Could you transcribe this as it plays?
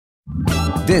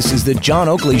This is the John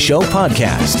Oakley Show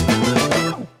podcast.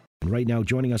 Right now,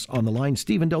 joining us on the line,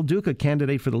 Stephen Del Ducca,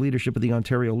 candidate for the leadership of the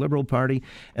Ontario Liberal Party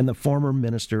and the former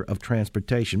Minister of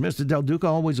Transportation. Mr. Del Ducca,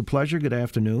 always a pleasure. Good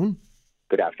afternoon.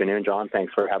 Good afternoon, John.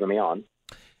 Thanks for having me on.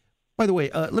 By the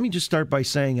way, let me just start by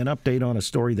saying an update on a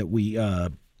story that we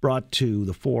brought to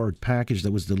the Ford package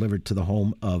that was delivered to the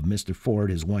home of Mr. Ford.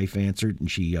 His wife answered,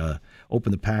 and she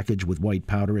opened the package with white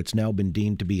powder. It's now been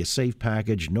deemed to be a safe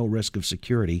package, no risk of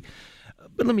security.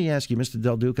 But let me ask you, Mr.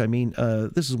 Del Ducca, I mean,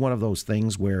 this is one of those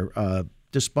things where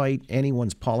despite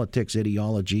anyone's politics,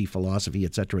 ideology, philosophy,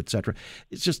 et cetera,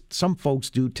 it's just some folks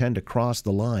do tend to cross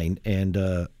the line.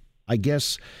 And I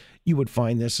guess you would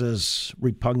find this as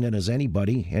repugnant as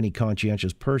anybody. Any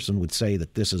conscientious person would say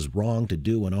that this is wrong to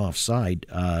do and offside.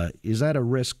 Is that a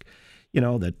risk,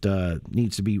 that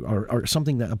needs to be, or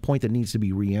something, that a point that needs to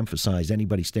be reemphasized?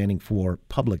 Anybody standing for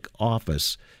public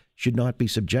office should not be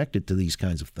subjected to these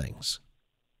kinds of things.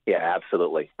 Yeah,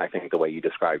 absolutely. I think the way you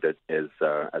described it is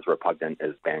as repugnant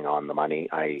as bang on the money.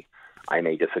 I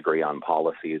may disagree on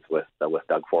policies with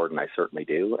Doug Ford, and I certainly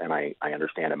do, and I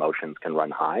understand emotions can run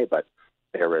high, but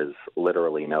there is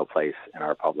literally no place in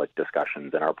our public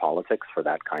discussions, in our politics, for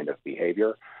that kind of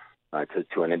behavior.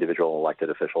 To an individual elected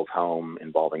official's home,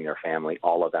 involving their family,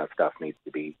 all of that stuff needs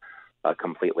to be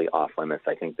completely off limits.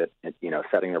 I think that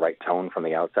setting the right tone from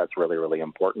the outset is really, really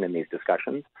important in these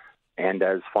discussions. And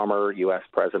as former U.S.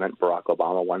 President Barack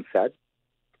Obama once said,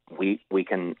 we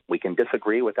can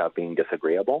disagree without being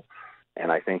disagreeable.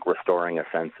 And I think restoring a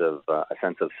sense of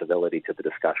civility to the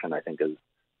discussion, I think, is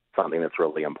something that's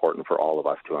really important for all of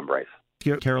us to embrace.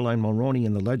 Caroline Mulroney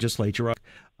in the legislature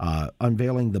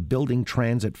unveiling the Building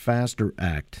Transit Faster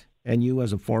Act, and you,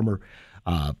 as a former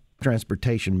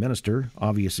transportation minister,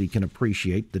 obviously can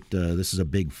appreciate that this is a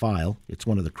big file. It's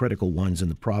one of the critical ones in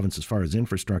the province as far as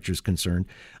infrastructure is concerned.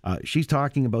 She's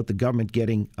talking about the government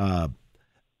getting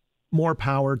more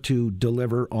power to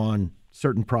deliver on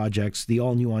certain projects: the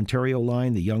all-new Ontario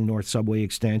line, the Yonge North Subway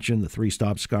extension, the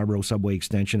three-stop Scarborough Subway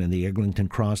extension, and the Eglinton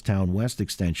Crosstown West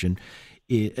extension.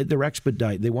 They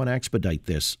want to expedite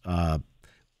this.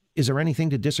 Is there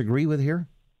anything to disagree with here?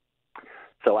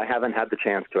 So I haven't had the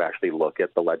chance to actually look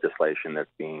at the legislation that's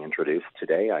being introduced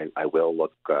today. I will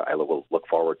look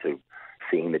forward to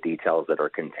seeing the details that are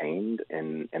contained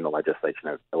in the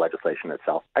legislation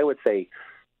itself. I would say,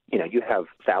 you have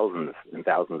thousands and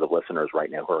thousands of listeners right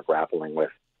now who are grappling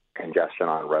with congestion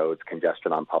on roads,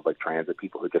 congestion on public transit,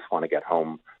 people who just want to get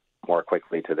home more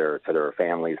quickly to their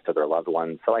families, to their loved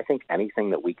ones. So I think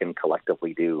anything that we can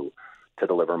collectively do to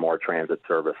deliver more transit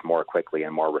service more quickly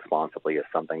and more responsibly is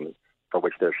something for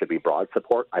which there should be broad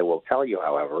support. I will tell you,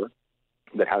 however,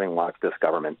 that having watched this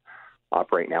government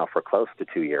operate now for close to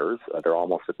 2 years, they're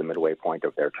almost at the midway point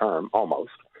of their term,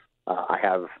 almost. I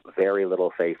have very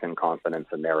little faith and confidence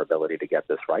in their ability to get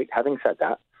this right. Having said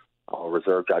that, I'll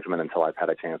reserve judgment until I've had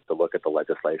a chance to look at the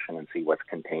legislation and see what's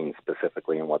contained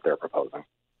specifically in what they're proposing.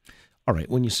 All right.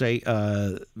 When you say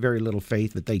very little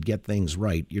faith that they'd get things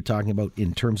right, you're talking about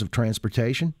in terms of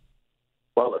transportation?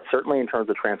 Well, certainly in terms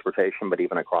of transportation, but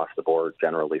even across the board,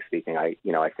 generally speaking, I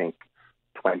think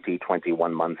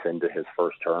 21 months into his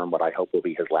first term, what I hope will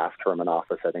be his last term in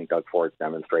office, I think Doug Ford's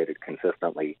demonstrated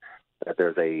consistently that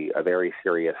there's a very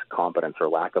serious competence or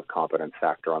lack of competence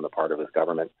factor on the part of his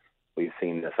government. We've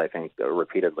seen this, I think,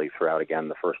 repeatedly throughout, again,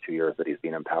 the first 2 years that he's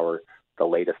been in power. The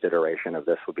latest iteration of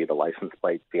this would be the license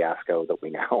plate fiasco that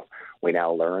we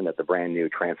now learn that the brand new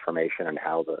transformation and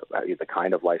how the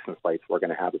kind of license plates we're going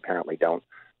to have apparently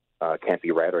can't be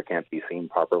read or can't be seen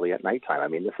properly at nighttime. I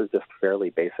mean, this is just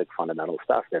fairly basic, fundamental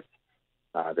stuff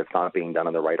that's not being done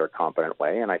in the right or competent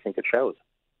way, and I think it shows.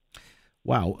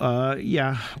 Wow.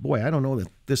 Yeah, boy, I don't know that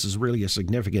this is really a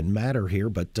significant matter here,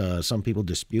 but some people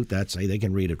dispute that, say they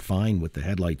can read it fine with the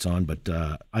headlights on, but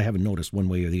I haven't noticed one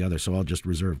way or the other, so I'll just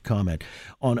reserve comment.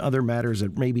 On other matters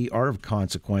that maybe are of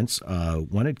consequence,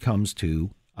 when it comes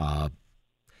to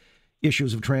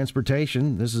issues of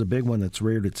transportation, this is a big one that's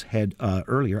reared its head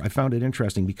earlier. I found it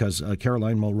interesting because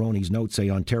Caroline Mulroney's notes say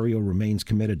Ontario remains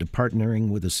committed to partnering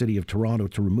with the City of Toronto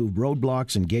to remove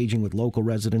roadblocks, engaging with local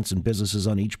residents and businesses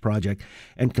on each project,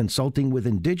 and consulting with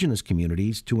Indigenous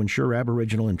communities to ensure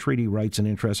Aboriginal and treaty rights and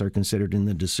interests are considered in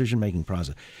the decision-making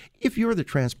process. If you're the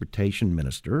transportation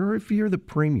minister, or if you're the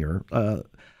premier,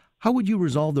 how would you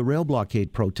resolve the rail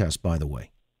blockade protest, by the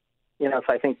way?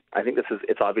 So I think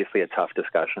it's obviously a tough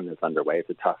discussion that's underway. It's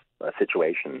a tough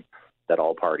situation that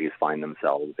all parties find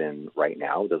themselves in right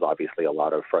now. There's obviously a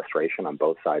lot of frustration on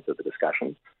both sides of the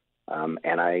discussion.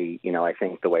 And I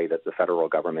think the way that the federal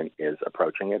government is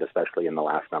approaching it, especially in the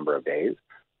last number of days,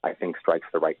 I think strikes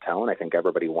the right tone. I think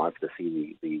everybody wants to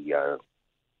see the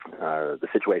the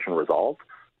situation resolved.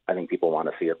 I think people want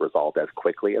to see it resolved as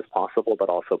quickly as possible, but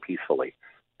also peacefully.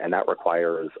 And that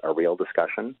requires a real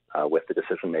discussion with the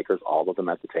decision makers, all of them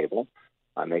at the table,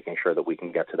 making sure that we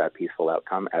can get to that peaceful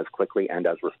outcome as quickly and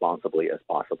as responsibly as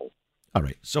possible. All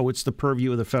right. So it's the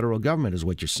purview of the federal government is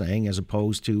what you're saying, as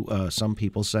opposed to some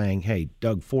people saying, hey,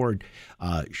 Doug Ford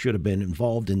should have been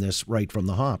involved in this right from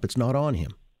the hop. It's not on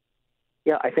him.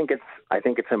 Yeah, I think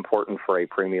it's important for a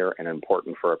premier and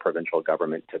important for a provincial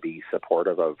government to be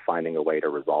supportive of finding a way to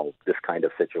resolve this kind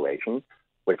of situation,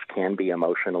 which can be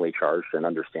emotionally charged and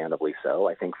understandably so.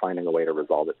 I think finding a way to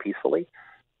resolve it peacefully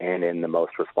and in the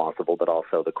most responsible but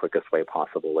also the quickest way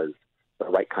possible is the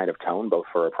right kind of tone, both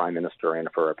for a prime minister and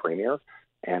for a premier.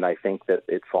 And I think that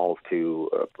it falls to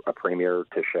a premier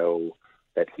to show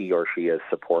that he or she is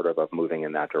supportive of moving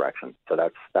in that direction. So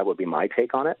that would be my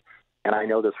take on it. And I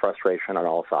know there's frustration on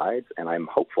all sides, and I'm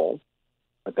hopeful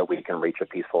that we can reach a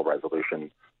peaceful resolution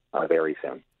very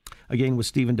soon. Again, with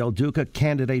Stephen Del Ducca,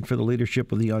 candidate for the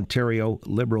leadership of the Ontario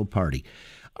Liberal Party.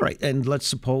 All right, and let's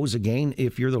suppose, again,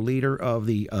 if you're the leader of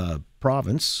the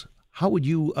province, how would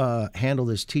you handle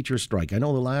this teacher strike? I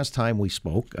know the last time we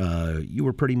spoke, you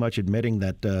were pretty much admitting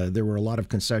that there were a lot of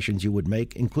concessions you would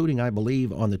make, including, I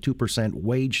believe, on the 2%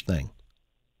 wage thing.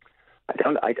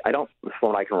 I don't, from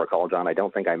what I can recall, John, I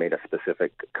don't think I made a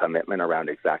specific commitment around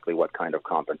exactly what kind of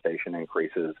compensation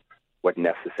increases would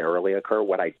necessarily occur.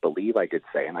 What I believe I did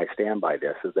say, and I stand by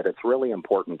this, is that it's really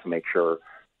important to make sure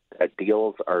that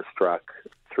deals are struck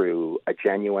through a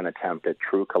genuine attempt at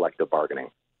true collective bargaining.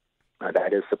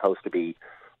 That is supposed to be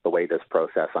the way this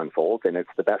process unfolds, and it's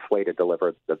the best way to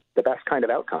deliver the best kind of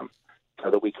outcome so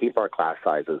that we keep our class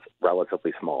sizes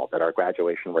relatively small, that our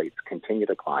graduation rates continue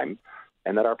to climb,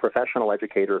 and that our professional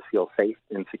educators feel safe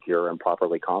and secure and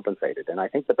properly compensated. And I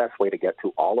think the best way to get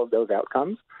to all of those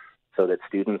outcomes so that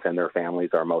students and their families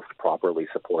are most properly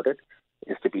supported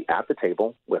is to be at the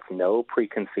table with no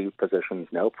preconceived positions,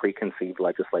 no preconceived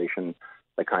legislation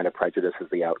that kind of prejudices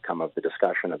the outcome of the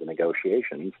discussion, of the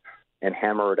negotiations, and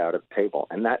hammer it out at the table.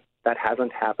 And that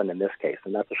hasn't happened in this case,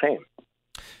 and that's a shame.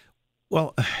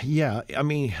 Well, yeah, I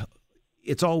mean,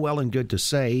 it's all well and good to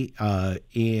say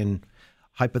in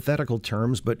hypothetical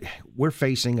terms, but we're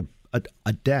facing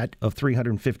a debt of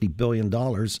 $350 billion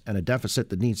and a deficit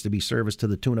that needs to be serviced to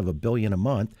the tune of $1 billion a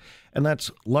month. And that's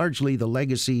largely the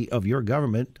legacy of your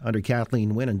government under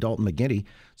Kathleen Wynne and Dalton McGuinty.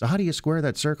 So how do you square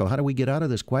that circle? How do we get out of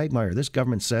this quagmire? This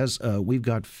government says we've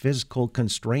got physical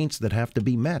constraints that have to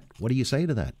be met. What do you say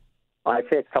to that? Well, I'd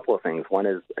say a couple of things. One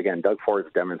is, again, Doug Ford's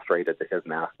demonstrated that his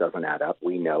math doesn't add up.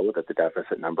 We know that the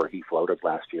deficit number he floated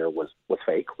last year was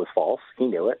fake, was false. He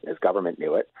knew it. His government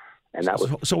knew it. And that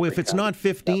was so if it's not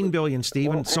 $15 billion,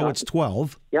 Stephen, well, so it's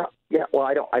 12. Yeah. Well,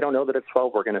 I don't know that it's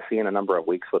 12. We're going to see in a number of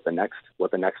weeks what the next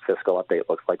fiscal update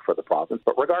looks like for the province.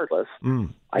 But regardless,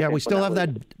 we still have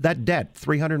that debt,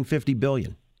 $350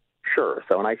 billion. Sure.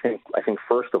 So, and I think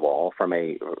first of all, from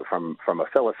a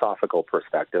philosophical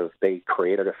perspective, they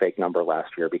created a fake number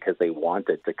last year because they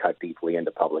wanted to cut deeply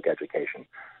into public education.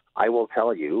 I will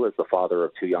tell you, as the father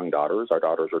of two young daughters, our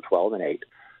daughters are 12 and 8,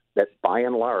 that by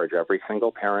and large, every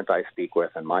single parent I speak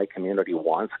with in my community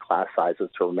wants class sizes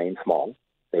to remain small.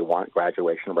 They want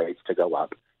graduation rates to go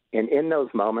up. And in those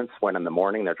moments when in the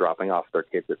morning they're dropping off their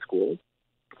kids at school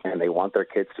and they want their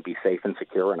kids to be safe and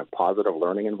secure in a positive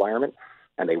learning environment,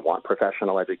 and they want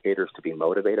professional educators to be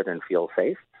motivated and feel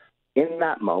safe, in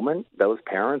that moment, those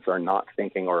parents are not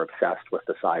thinking or obsessed with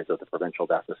the size of the provincial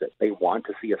deficit. They want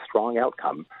to see a strong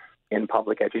outcome in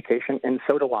public education, and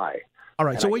so do I. All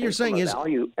right, so what you're saying is...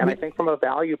 I think from a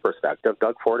value perspective,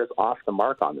 Doug Ford is off the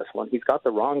mark on this one. He's got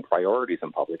the wrong priorities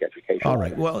in public education. All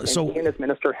right, well, so... he and his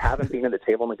minister haven't been at the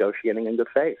table negotiating in good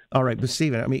faith. All right, but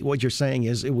Stephen, I mean, what you're saying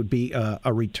is it would be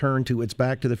a return to it's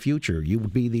back to the future. You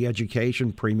would be the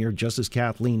education premier, just as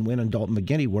Kathleen Wynne and Dalton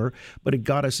McGuinty were, but it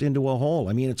got us into a hole.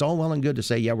 I mean, it's all well and good to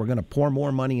say, yeah, we're going to pour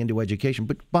more money into education.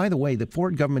 But by the way, the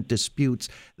Ford government disputes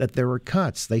that there are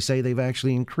cuts. They say they've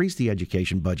actually increased the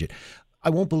education budget. I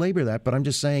won't belabor that, but I'm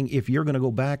just saying if you're going to go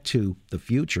back to the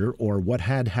future or what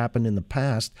had happened in the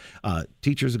past,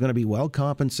 teachers are going to be well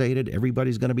compensated.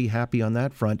 Everybody's going to be happy on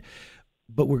that front.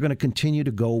 But we're going to continue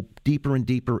to go deeper and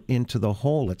deeper into the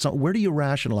hole. Where do you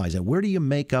rationalize it? Where do you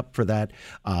make up for that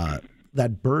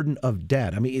burden of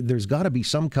debt? I mean, there's got to be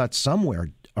some cuts somewhere,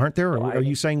 aren't there? Or are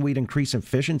you saying we'd increase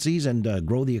efficiencies and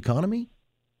grow the economy?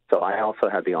 So I also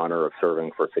had the honor of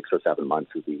serving for 6 or 7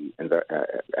 months as the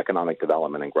Economic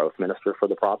Development and Growth Minister for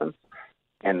the province.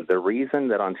 And the reason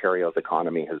that Ontario's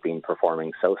economy has been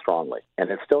performing so strongly, and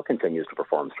it still continues to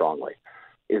perform strongly,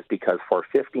 is because for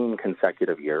 15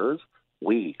 consecutive years,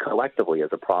 we collectively as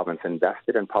a province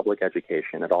invested in public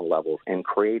education at all levels and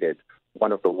created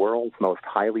one of the world's most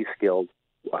highly skilled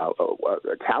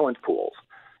talent pools.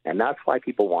 And that's why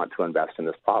people want to invest in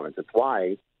this province. It's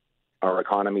why our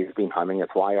economy has been humming.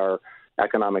 It's why our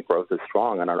economic growth is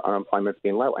strong and our unemployment's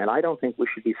been low. And I don't think we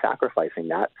should be sacrificing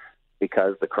that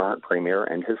because the current premier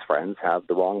and his friends have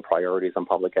the wrong priorities on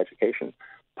public education.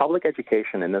 Public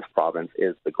education in this province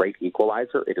is the great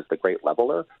equalizer. It is the great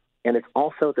leveler. And it's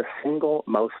also the single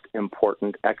most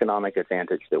important economic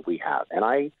advantage that we have. And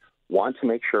I want to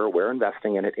make sure we're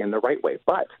investing in it in the right way.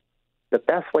 But the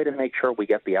best way to make sure we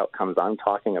get the outcomes I'm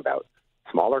talking about,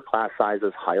 smaller class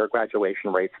sizes, higher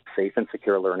graduation rates, safe and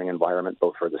secure learning environment,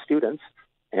 both for the students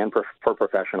and for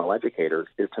professional educators,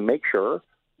 is to make sure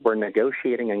we're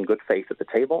negotiating in good faith at the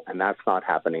table, and that's not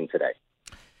happening today.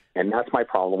 And that's my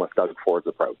problem with Doug Ford's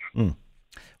approach.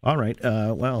 All right.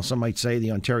 Well, some might say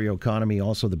the Ontario economy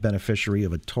also the beneficiary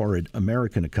of a torrid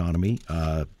American economy.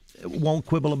 Won't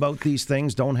quibble about these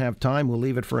things. Don't have time. We'll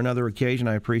leave it for another occasion.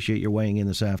 I appreciate your weighing in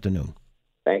this afternoon.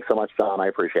 Thanks so much, John. I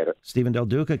appreciate it. Stephen Del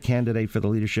Ducca, candidate for the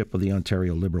leadership of the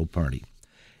Ontario Liberal Party.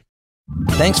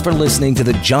 Thanks for listening to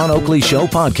the John Oakley Show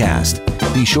podcast.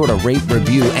 Be sure to rate,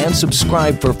 review, and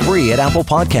subscribe for free at Apple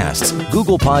Podcasts,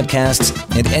 Google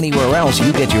Podcasts, and anywhere else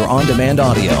you get your on-demand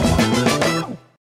audio.